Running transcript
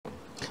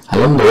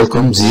Hello and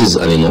welcome. This is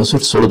Ali Nasser,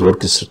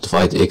 Solidworks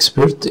certified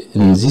expert.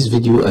 In this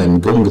video I am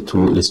going to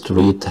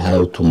illustrate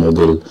how to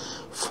model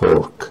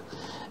fork.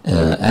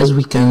 As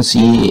we can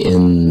see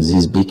in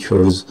these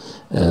pictures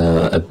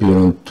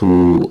appearing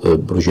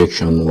to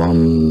projection,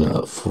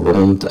 one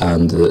front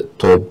and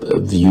top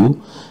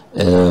view.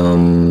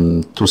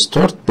 To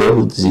start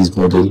build this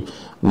model,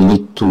 we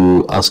need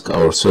to ask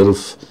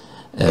ourselves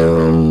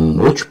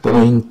which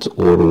point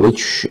or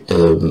which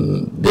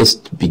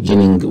best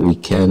beginning we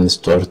can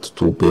start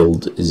to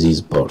build this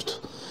part,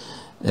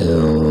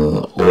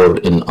 or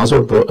in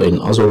other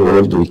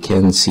words, we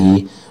can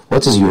see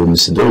what is your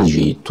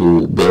methodology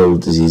to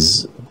build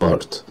this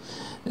part.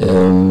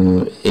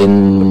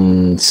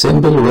 In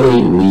simple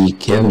way, we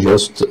can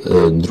just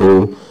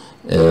draw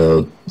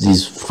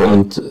this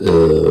front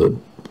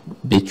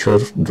picture,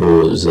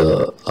 draw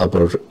the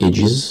upper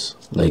edges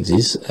like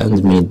this,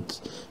 and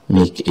make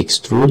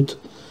extrude,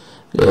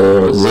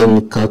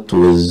 then cut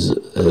with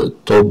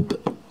top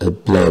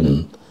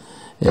plane.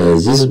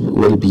 This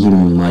will be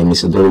my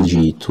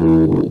methodology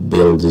to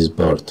build this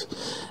part.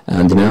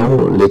 And now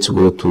let's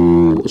go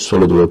to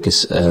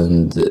Solidworks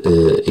and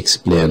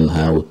explain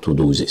how to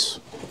do this.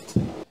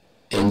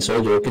 In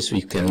Solidworks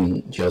we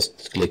can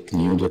just click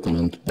new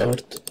document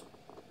part,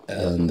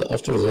 and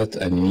after that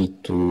I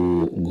need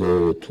to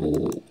go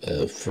to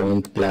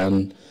front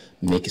plan,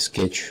 make a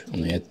sketch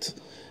on it.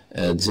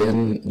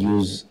 Then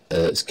use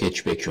a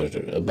sketch picture.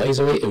 By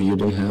the way, if you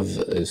don't have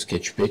a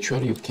sketch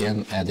picture, you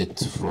can add it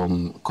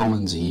from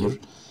comments here.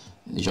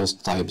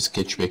 Just type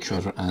sketch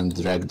picture and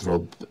drag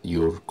drop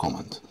your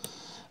comment.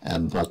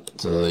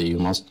 But you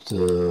must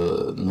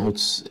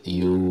note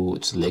you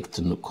select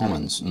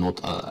comments,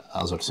 not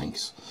other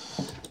things.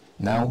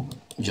 Now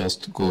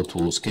just go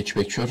to sketch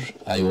picture.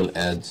 I will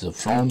add the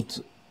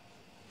front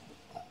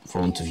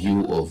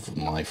view of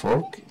my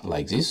fork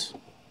like this.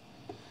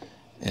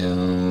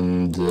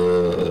 And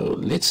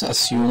let's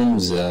assume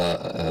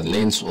the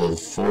length of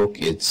fork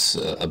it's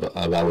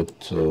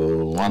about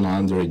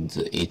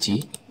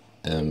 180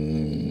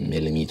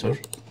 millimeter.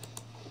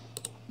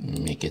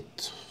 Make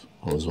it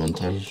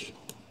horizontal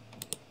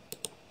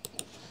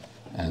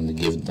and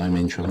give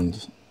dimension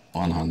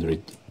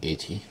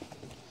 180.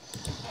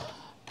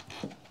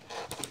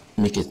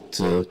 Make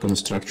it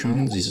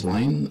construction this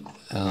line.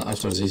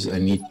 After this I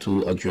need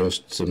to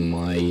adjust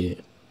my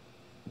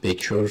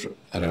picture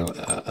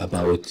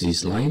about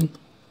this line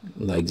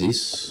like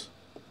this.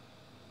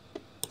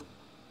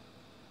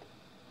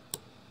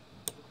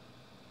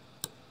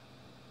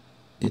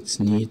 It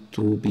need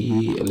to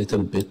be a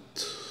little bit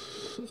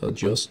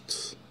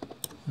adjust.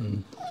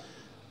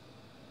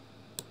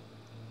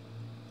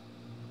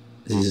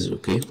 This is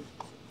okay,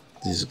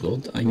 this is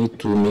good. I need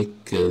to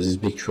make this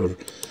picture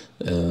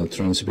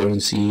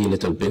transparency a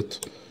little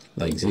bit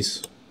like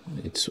this.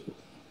 It's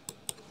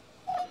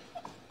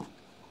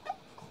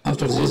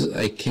after this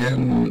I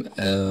can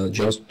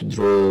just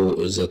draw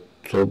the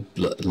top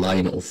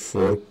line of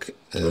fork.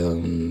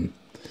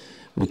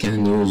 We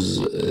can use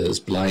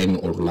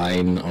spline or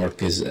line,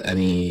 arcs,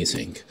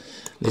 anything.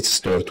 Let's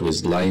start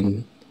with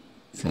line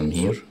from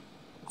here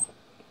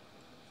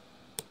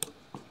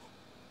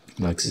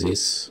like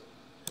this,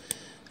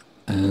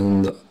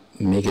 and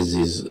make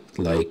this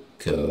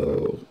like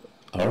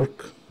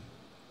arc,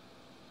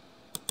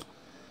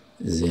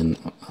 then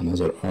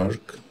another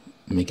arc,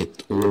 make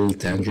it all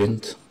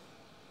tangent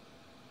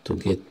to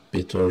get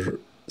better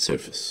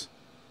surface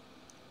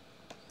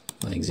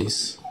like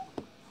this.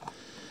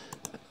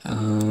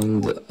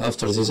 And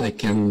after this I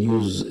can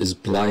use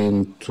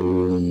spline to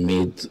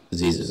make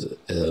this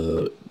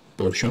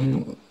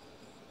portion.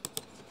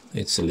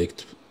 Let's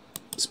select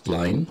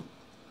spline.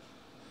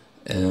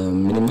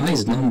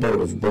 Minimize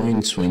number of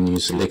points when you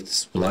select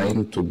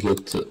spline to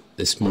get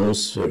a smooth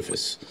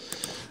surface.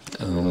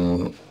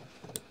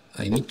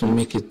 I need to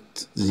make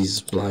it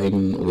this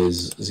spline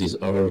with this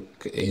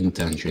arc in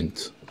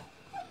tangent.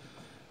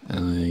 I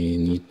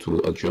need to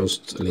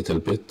adjust a little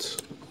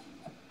bit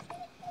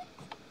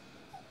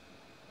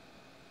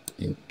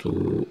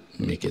to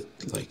make it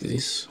like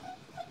this.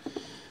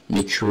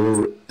 Make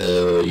sure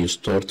you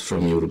start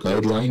from your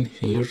guideline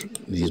here,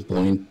 this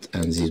point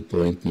and this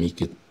point,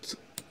 make it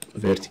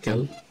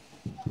vertical.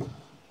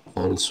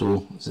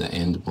 Also the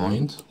end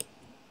point.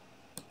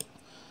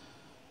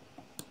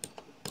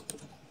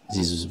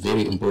 This is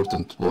very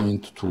important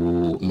point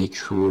to make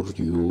sure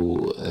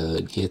you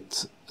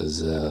get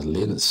the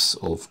length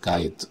of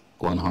guide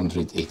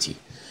 180.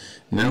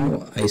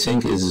 Now I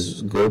think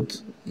is good.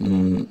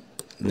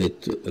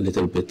 Let a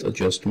little bit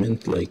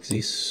adjustment like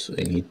this.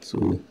 I need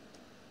to,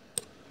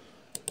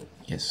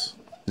 yes,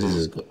 this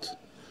is good.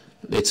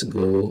 Let's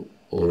go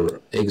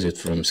or exit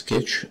from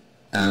sketch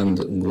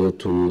and go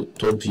to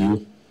top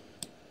view.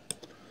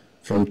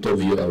 From top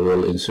view I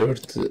will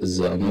insert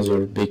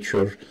another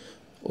picture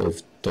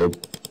of top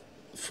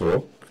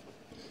fork.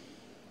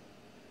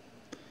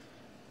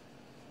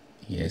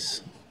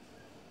 Yes,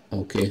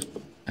 okay.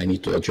 I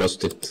need to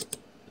adjust it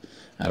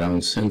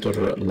around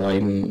center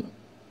line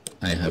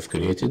I have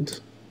created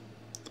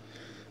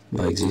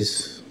like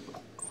this.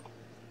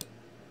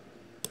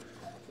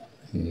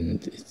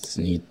 and it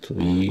needs to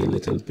be a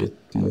little bit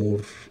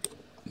more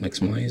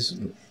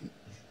maximized.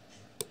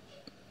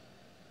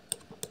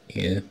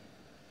 Yeah,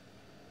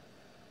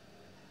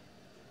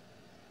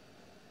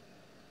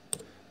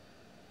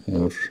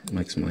 more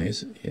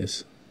maximize,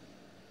 yes,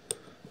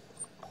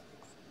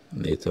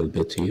 little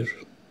bit here.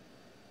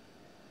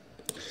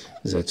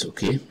 That's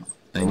okay.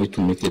 I need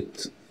to make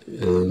it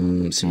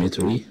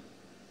symmetry.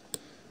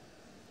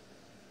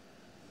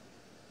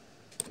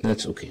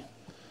 That's okay.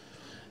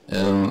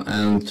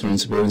 And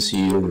transparency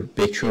your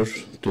picture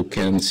to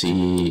can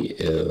see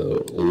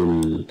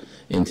all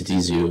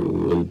entities you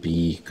will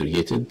be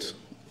created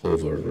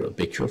over a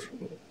picture.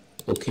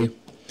 Okay.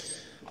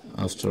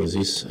 After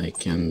this I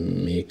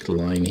can make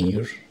line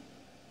here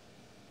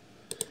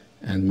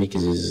and make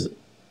this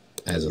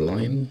as a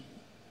line,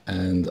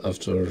 and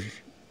after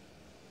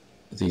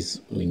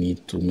this we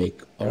need to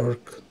make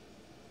arc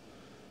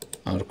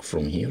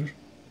from here.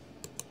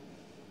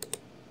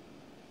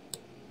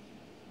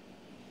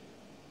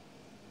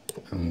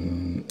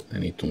 I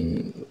need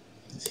to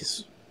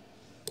this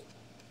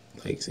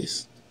like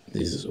this.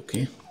 This is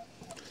okay.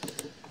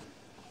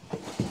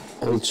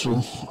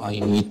 Also I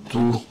need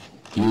to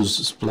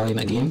use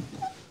spline again,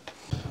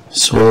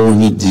 so I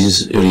need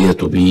this area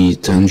to be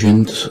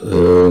tangent.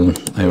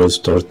 I will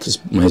start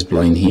my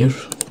spline here,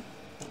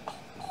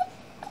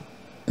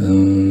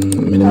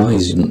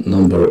 minimize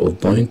number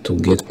of points to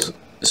get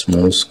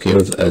small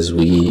curve as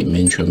we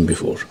mentioned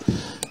before.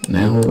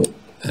 Now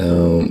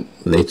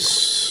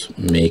let's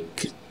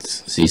make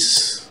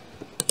this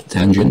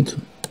tangent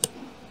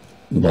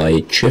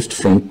by shift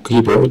from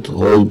keyboard,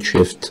 hold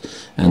shift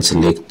and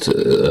select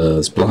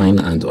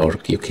spline and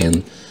arc. You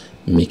can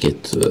make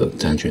it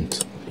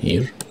tangent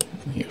here,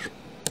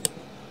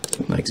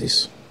 like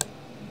this.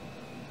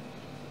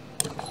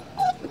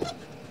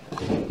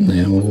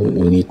 Now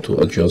we need to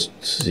adjust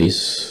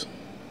this.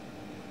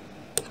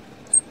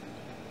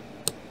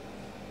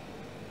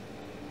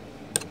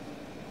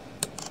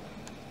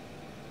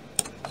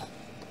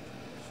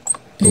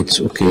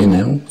 It's okay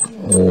now.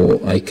 Or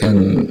I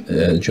can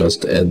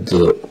just add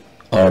the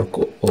arc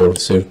or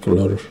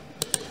circular.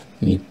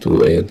 Need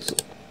to add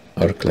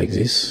arc like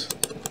this.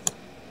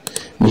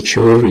 Make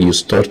sure you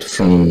start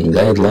from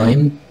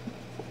guideline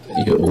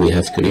we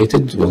have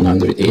created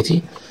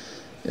 180.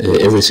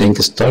 Everything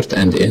start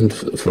and end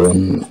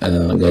from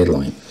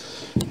guideline.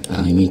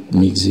 I need to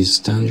make this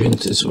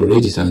tangent. It's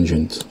already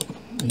tangent.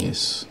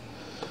 Yes.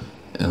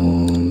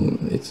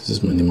 It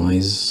is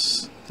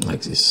minimize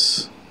like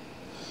this.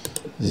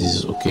 This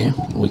is okay.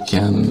 We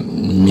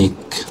can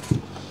make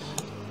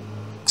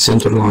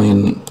center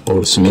line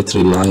or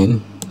symmetry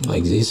line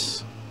like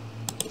this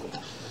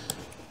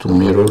to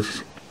mirror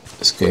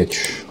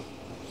sketch.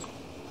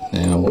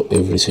 Now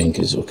everything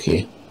is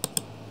okay.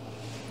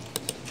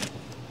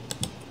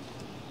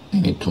 I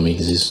need to make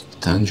this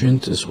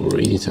tangent. It's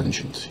already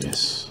tangent.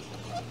 Yes.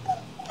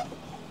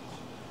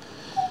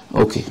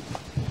 Okay.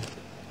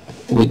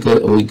 We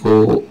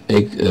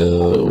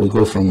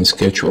go from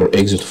sketch or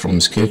exit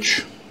from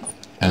sketch,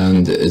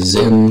 and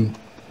then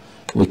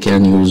we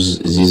can use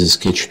this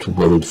sketch to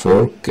build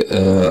fork.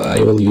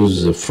 I will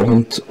use the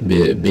front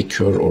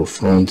picture or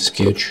front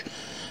sketch.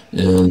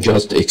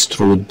 Just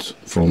extrude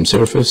from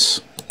surface,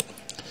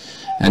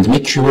 and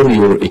make sure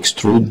your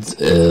extrude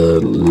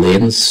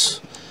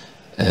lens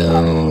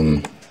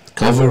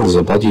cover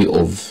the body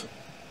of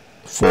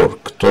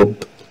fork,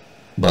 top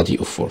body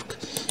of fork.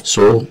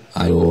 So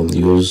I will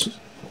use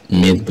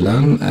mid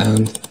plan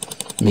and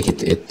make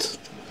it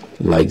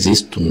like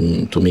this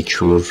to make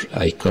sure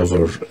I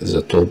cover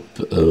the top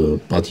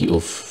body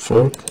of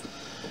fork,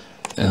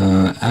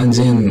 and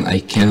then I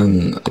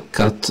can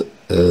cut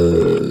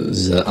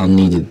the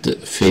unneeded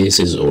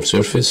faces or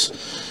surface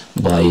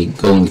by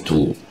going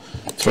to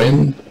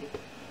trim,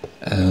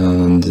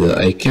 and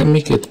I can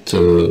make it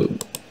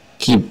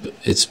keep.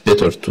 It's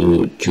better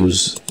to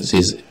choose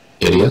this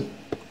area.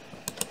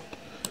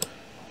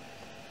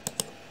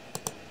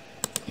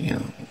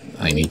 Yeah,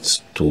 I need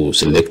to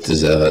select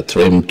the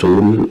trim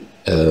tool,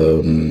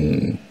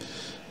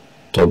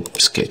 top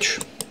sketch.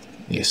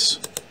 Yes,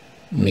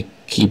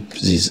 keep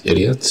this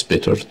area. It's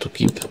better to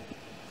keep.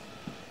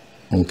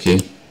 Okay,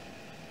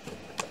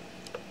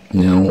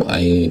 now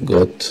I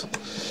got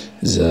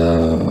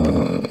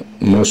the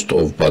most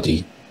of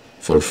body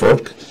for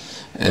fork.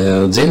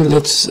 Then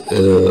let's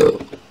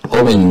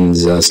open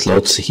the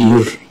slots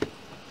here,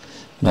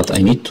 but I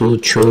need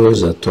to show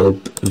the top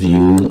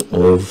view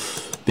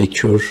of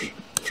picture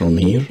from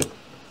here.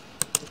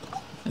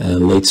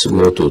 Let's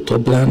go to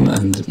top plan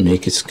and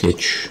make a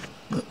sketch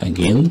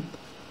again.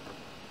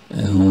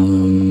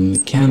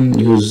 Can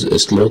use a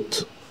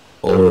slot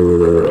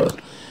or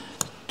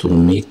to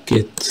make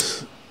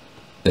it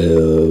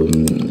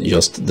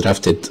just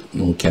drafted.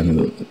 We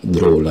can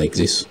draw like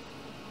this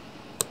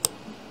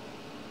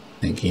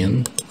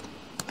again.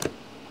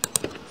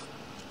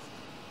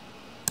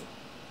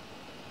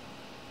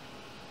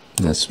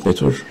 That's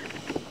better.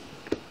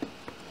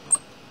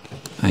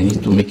 I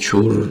need to make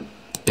sure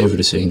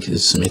everything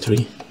is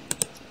symmetry.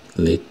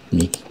 Let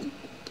me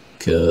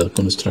a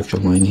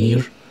construction line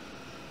here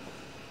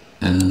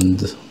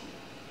and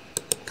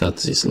cut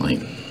this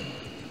line.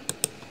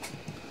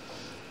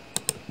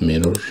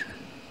 Mirror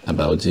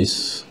about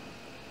this.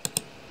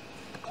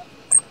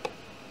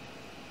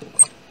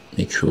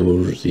 Make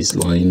sure this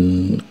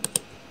line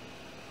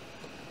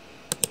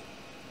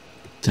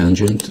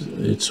tangent,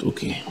 it's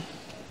okay.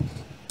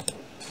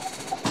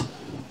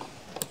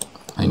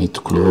 I need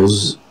to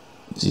close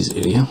this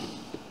area.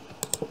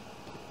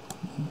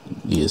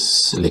 Yes,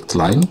 select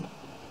line.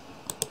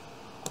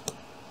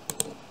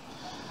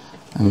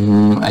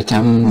 I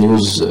can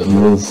use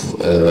move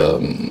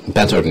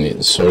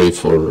pattern. Sorry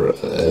for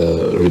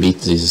repeat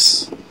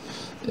this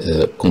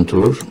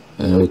contour.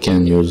 We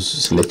can use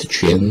select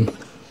chain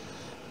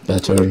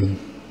pattern,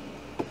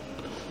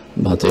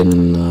 but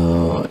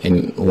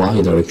in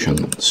Y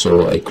direction.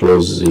 So I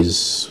close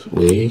this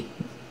way.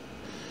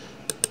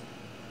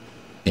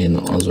 In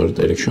other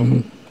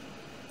direction,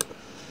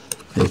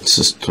 let's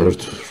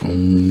start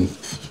from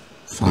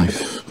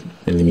 5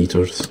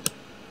 millimeters.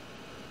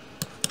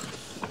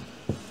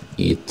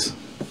 8.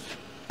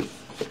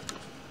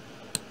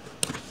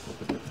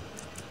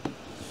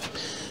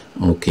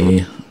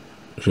 Okay,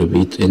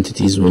 repeat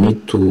entities. We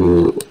need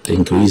to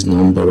increase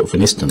number of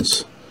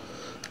instances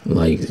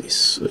like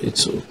this.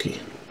 It's okay.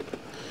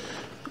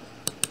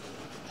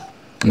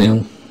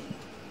 Now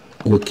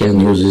we can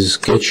use this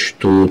sketch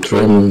to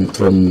trim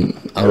from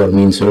our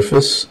main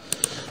surface.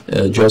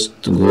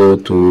 Just go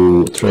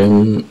to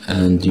trim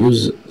and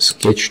use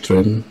sketch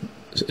trim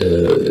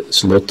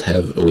slot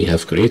we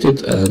have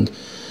created, and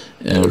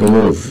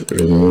remove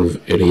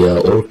area,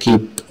 or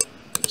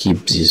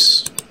keep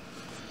this,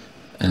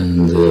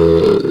 and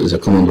the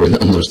command will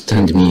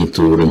understand me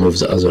to remove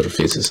the other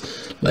faces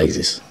like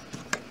this.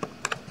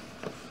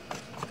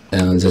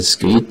 And that's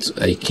great.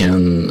 I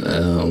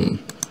can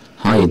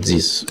hide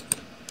this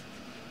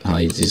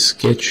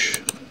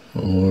sketch,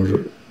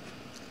 or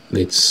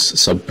let's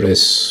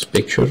suppress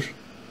picture,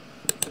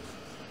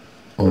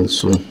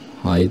 also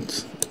hide.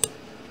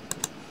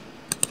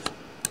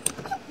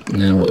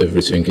 Now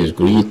everything is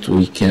great.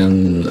 We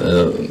can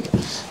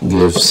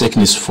give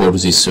thickness for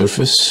this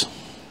surface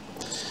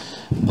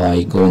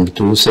by going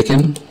to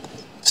second,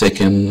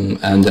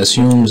 and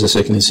assume the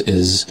thickness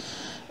is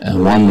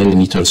 1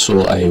 millimeter.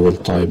 So I will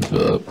type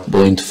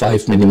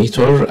 0.5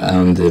 millimeter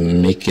and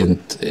make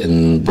it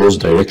in both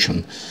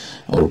direction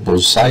or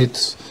both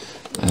sides.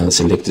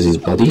 Select this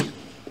body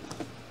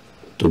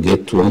to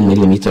get 1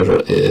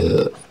 millimeter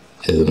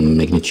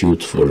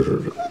magnitude for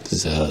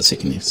the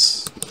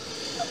thickness.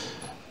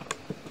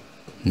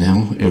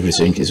 Now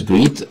everything is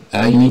great.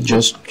 I need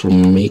just to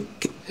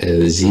make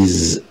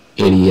this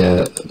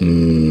area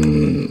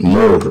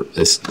more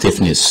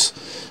stiffness,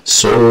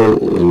 so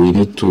we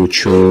need to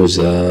choose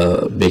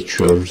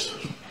pictures.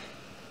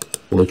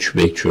 Which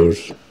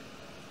pictures?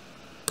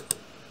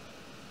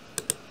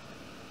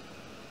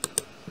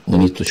 We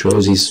need to show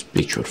this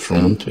picture,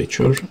 front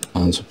picture,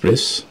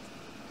 unsuppress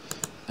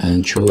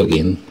and show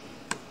again.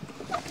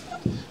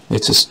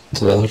 Let's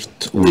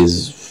start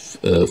with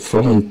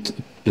front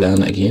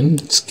plan again.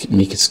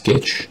 Make a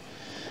sketch,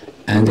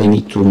 and I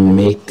need to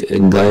make a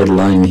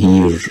guideline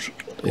here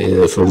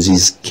for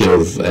this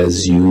curve.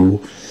 As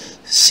you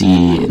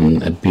see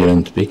in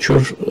apparent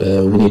picture,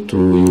 we need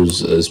to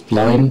use a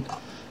spline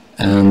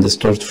and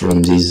start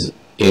from this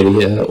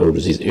area or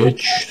this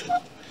edge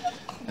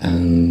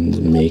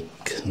and make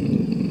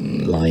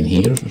line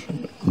here,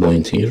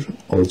 point here,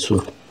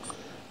 also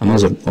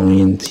another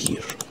point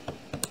here.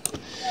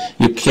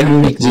 You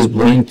can make this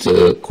point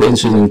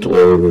coincident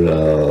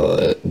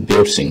or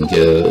piercing,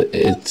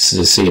 it's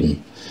the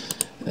same.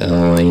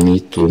 I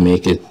need to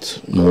make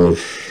it more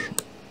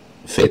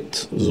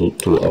fit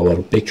to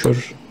our picture.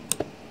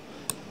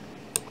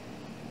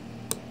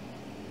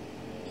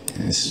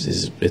 This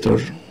is better.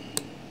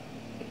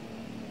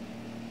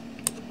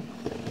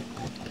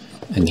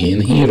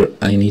 Again here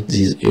I need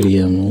this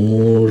area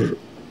more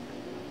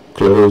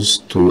close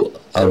to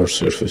our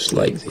surface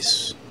like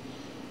this.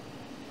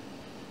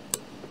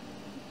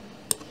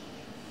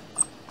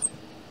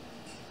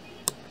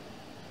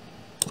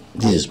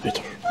 This is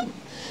better.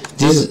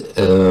 This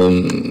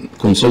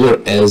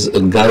consider as a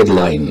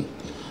guideline.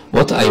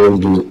 What I will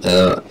do,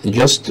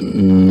 just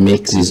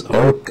make this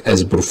arc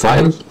as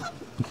profile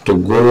to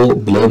go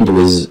blend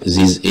with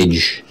this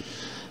edge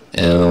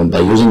by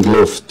using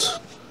loft.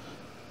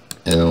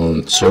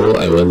 So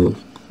I will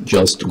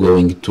just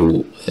going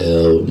to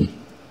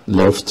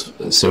loft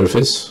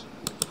surface,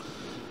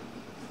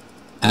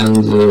 and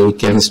we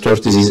can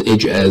start this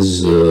edge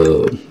as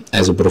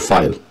a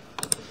profile.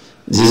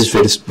 This is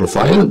first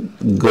profile,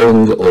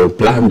 going or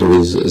planned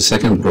with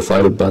second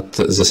profile, but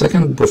the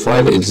second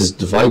profile is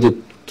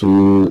divided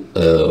to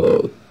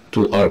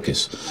two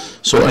arcs.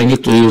 So I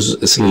need to use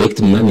a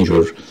select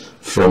manager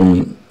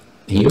from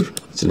here.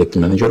 Select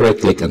manager, right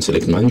click and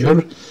select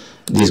manager.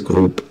 This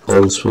group,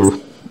 also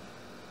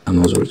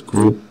another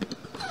group.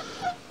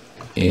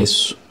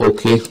 Yes,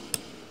 okay.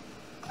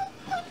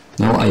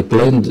 Now I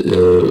planned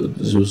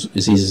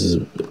this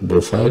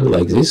profile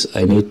like this.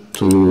 I need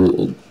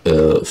to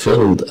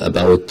fill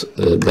about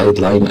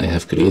guideline. I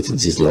have created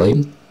this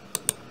line.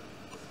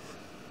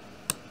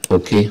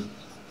 Okay,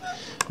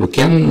 we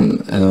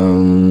can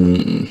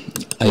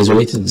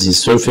isolate the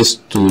surface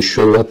to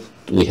show what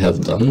we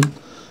have done.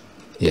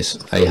 Yes,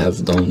 I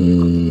have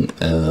done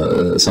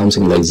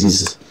something like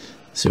this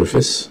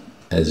surface,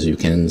 as you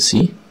can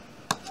see.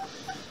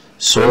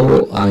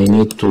 So I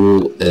need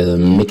to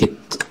make it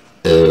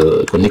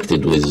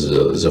connected with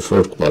the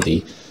fork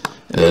body.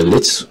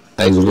 Let's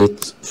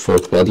isolate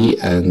fork body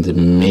and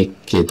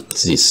make it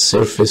this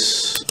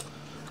surface,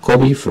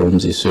 copy from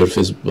the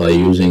surface by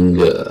using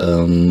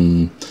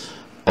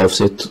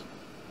offset.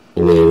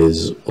 Where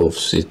is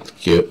offset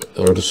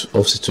or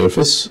offset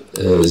surface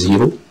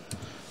 0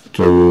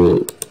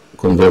 to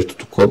convert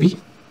to copy.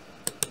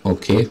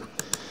 Okay,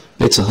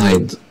 let's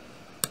hide,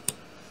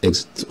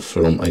 exit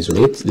from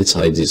isolate. Let's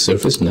hide this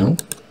surface now,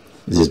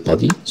 this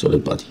body,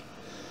 solid body.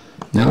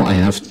 Now I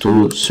have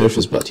two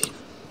surface body.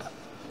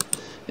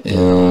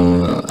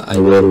 I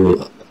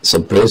will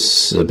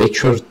suppress the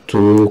picture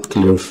to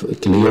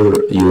clear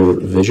your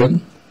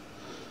vision,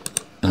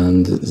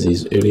 and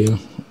this area,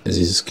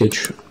 this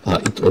sketch,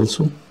 it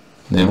also.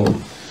 Now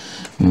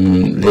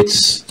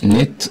let's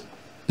net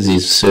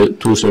these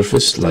two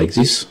surfaces like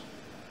this.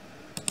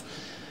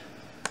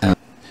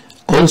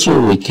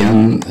 Also we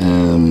can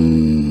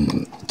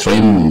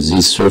trim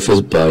this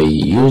surface by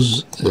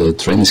use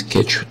trim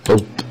sketch,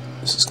 top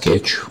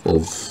sketch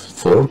of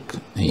fork.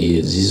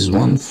 This is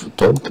one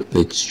top.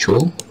 Let's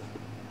show.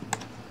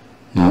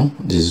 No,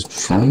 this is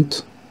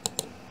front.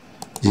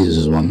 This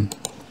is one.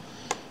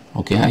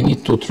 Okay, I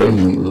need to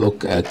trim.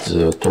 Look at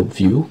the top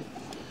view.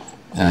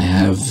 I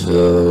have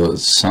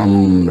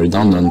some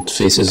redundant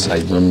faces I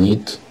don't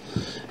need.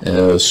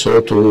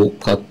 So to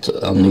cut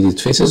unneeded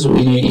faces,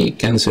 we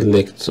can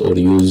select or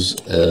use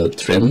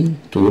trim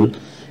tool.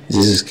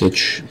 This is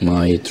sketch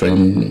my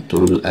trim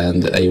tool,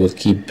 and I will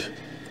keep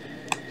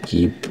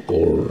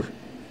or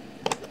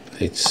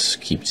let's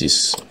keep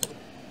this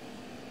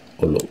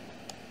all,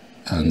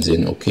 and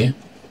then okay.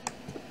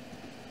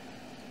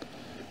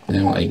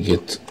 Now I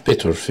get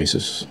better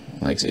faces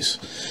like this.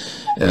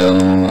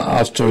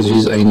 After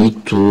this I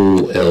need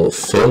to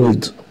fill.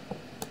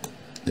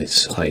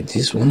 Let's hide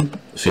this one.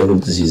 Fill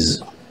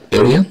this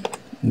area,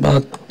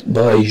 but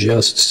by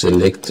just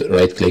select,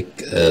 right click,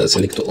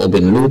 select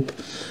open loop,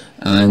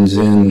 and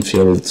then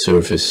fill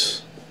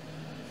surface.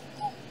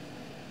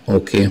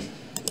 Okay.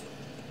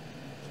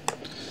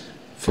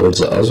 For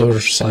the other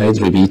side,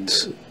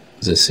 repeat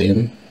the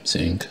same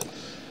thing.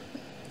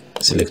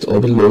 Select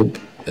open loop,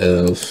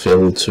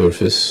 fill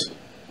surface.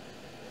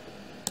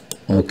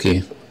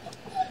 Okay.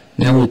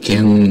 Now we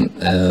can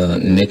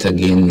net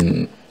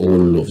again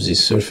all of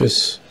this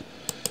surface.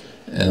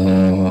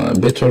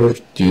 Better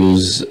to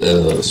use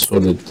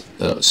solid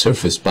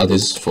surface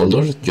bodies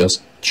folder.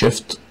 Just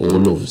shift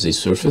all of the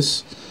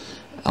surface.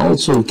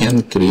 Also we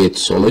can create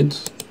solid.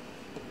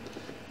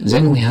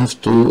 Then we have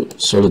two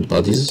solid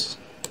bodies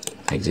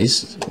like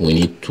this. We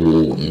need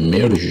to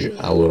merge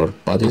our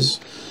bodies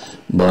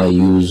by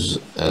use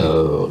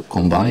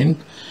combine.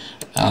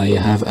 I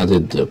have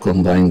added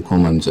combine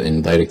command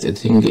in direct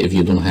editing. If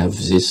you don't have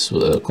this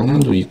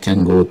command, you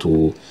can go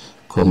to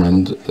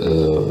command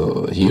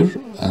here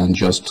and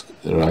just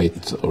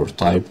write or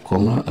type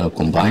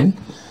combine.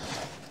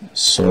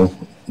 So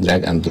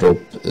drag and drop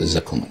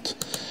the command.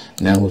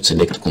 Now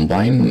select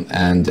combine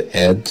and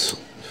add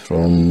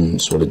from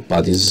solid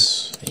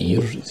bodies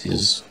here.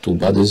 These two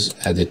bodies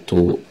added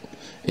to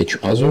each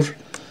other,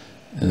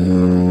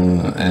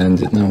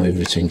 and now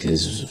everything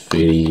is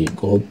very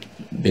good,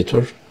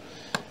 better.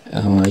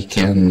 I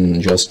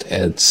can just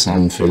add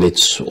some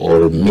fillets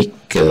or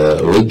make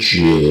wedge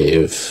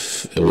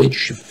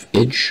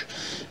edge.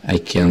 I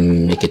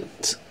can make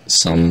it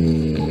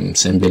some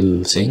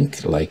simple thing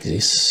like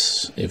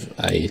this. If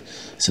I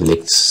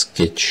select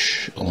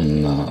sketch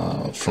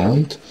on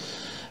front,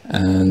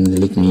 and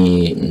let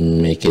me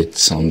make it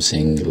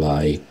something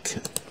like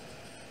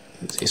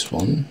this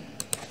one.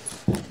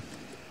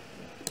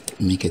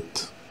 Make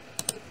it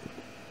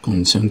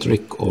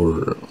concentric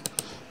or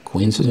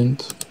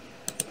coincident.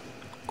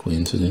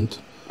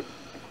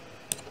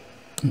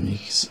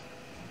 Makes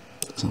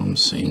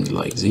something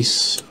like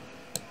this.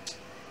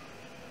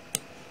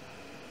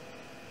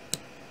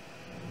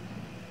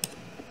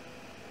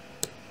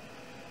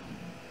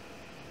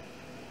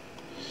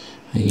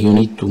 You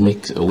need to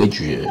make a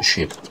wedge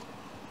shape,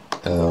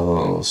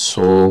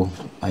 so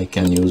I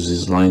can use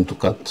this line to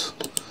cut,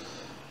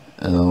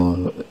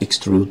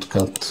 extrude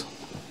cut.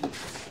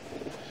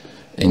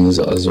 In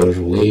the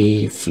other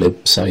way,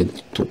 flip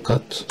side to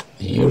cut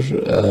here,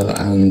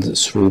 and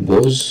through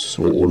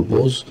all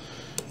bows.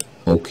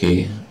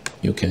 Okay,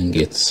 you can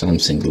get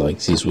something like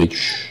this,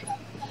 which,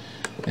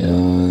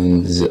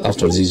 and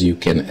after this you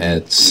can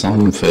add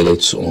some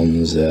fillets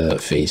on the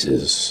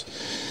faces.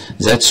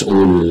 That's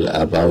all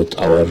about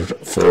our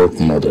fork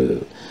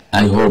model.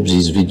 I hope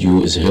this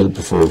video is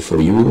helpful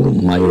for you.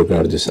 My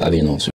regards, Alino.